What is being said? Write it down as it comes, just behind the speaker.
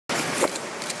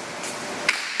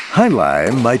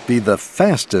Alai might be the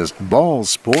fastest ball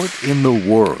sport in the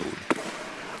world.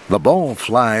 The ball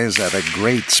flies at a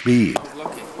great speed.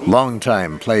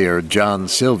 Longtime player John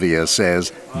Sylvia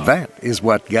says that is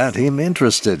what got him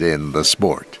interested in the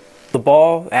sport. The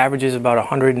ball averages about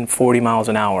 140 miles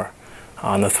an hour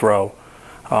on the throw.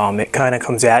 It kind of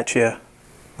comes at you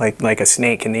like a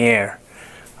snake in the air,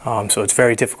 so it's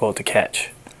very difficult to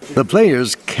catch. The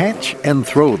players catch and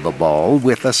throw the ball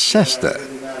with a cesta,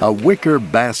 a wicker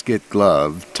basket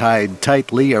glove tied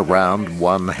tightly around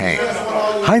one hand.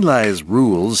 Alai's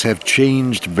rules have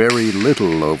changed very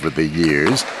little over the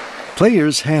years.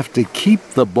 Players have to keep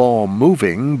the ball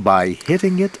moving by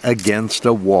hitting it against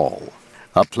a wall.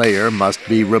 A player must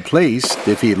be replaced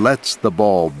if he lets the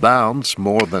ball bounce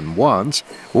more than once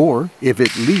or if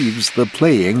it leaves the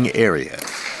playing area.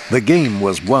 The game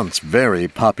was once very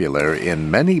popular in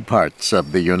many parts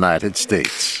of the United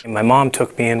States. My mom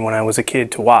took me in when I was a kid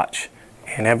to watch,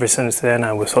 and ever since then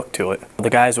I was hooked to it. The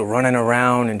guys were running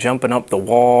around and jumping up the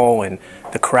wall, and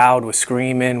the crowd was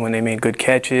screaming when they made good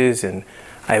catches, and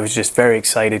I was just very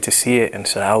excited to see it, and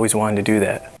so I always wanted to do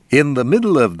that. In the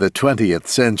middle of the 20th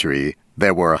century,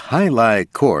 there were Alai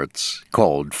courts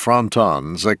called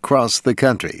frontons across the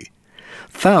country.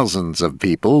 Thousands of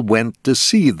people went to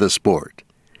see the sport.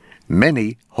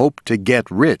 Many hoped to get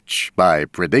rich by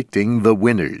predicting the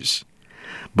winners.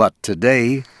 But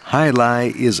today,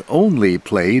 Alai is only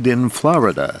played in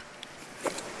Florida.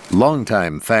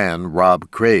 Longtime fan Rob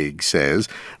Craig says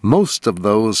most of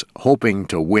those hoping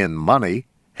to win money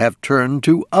have turned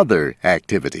to other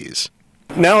activities.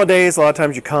 Nowadays, a lot of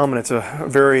times you come and it's a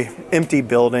very empty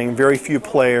building, very few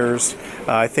players.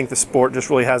 I think the sport just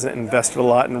really hasn't invested a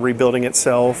lot in rebuilding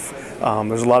itself.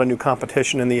 There's a lot of new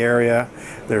competition in the area.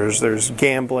 There's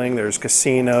gambling, there's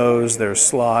casinos, there's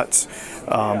slots.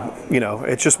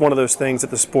 It's just one of those things that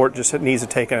the sport just needs to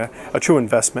take a true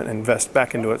investment and invest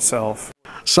back into itself.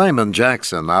 Simon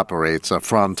Jackson operates a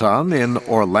fronton in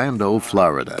Orlando,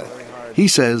 Florida. He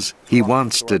says he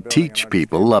wants to teach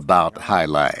people about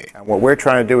Alai. What we're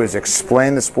trying to do is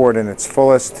explain the sport in its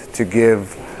fullest to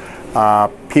give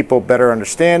people better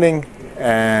understanding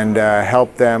and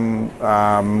help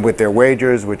them with their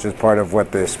wagers, which is part of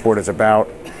what the sport is about.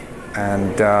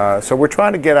 And so we're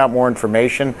trying to get out more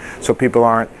information so people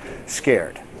aren't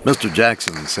scared. Mr.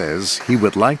 Jackson says he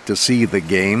would like to see the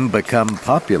game become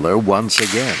popular once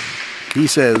again. He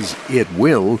says it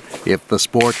will if the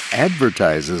sport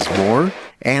advertises more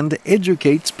and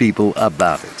educates people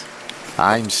about it.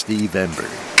 I'm Steve Ember.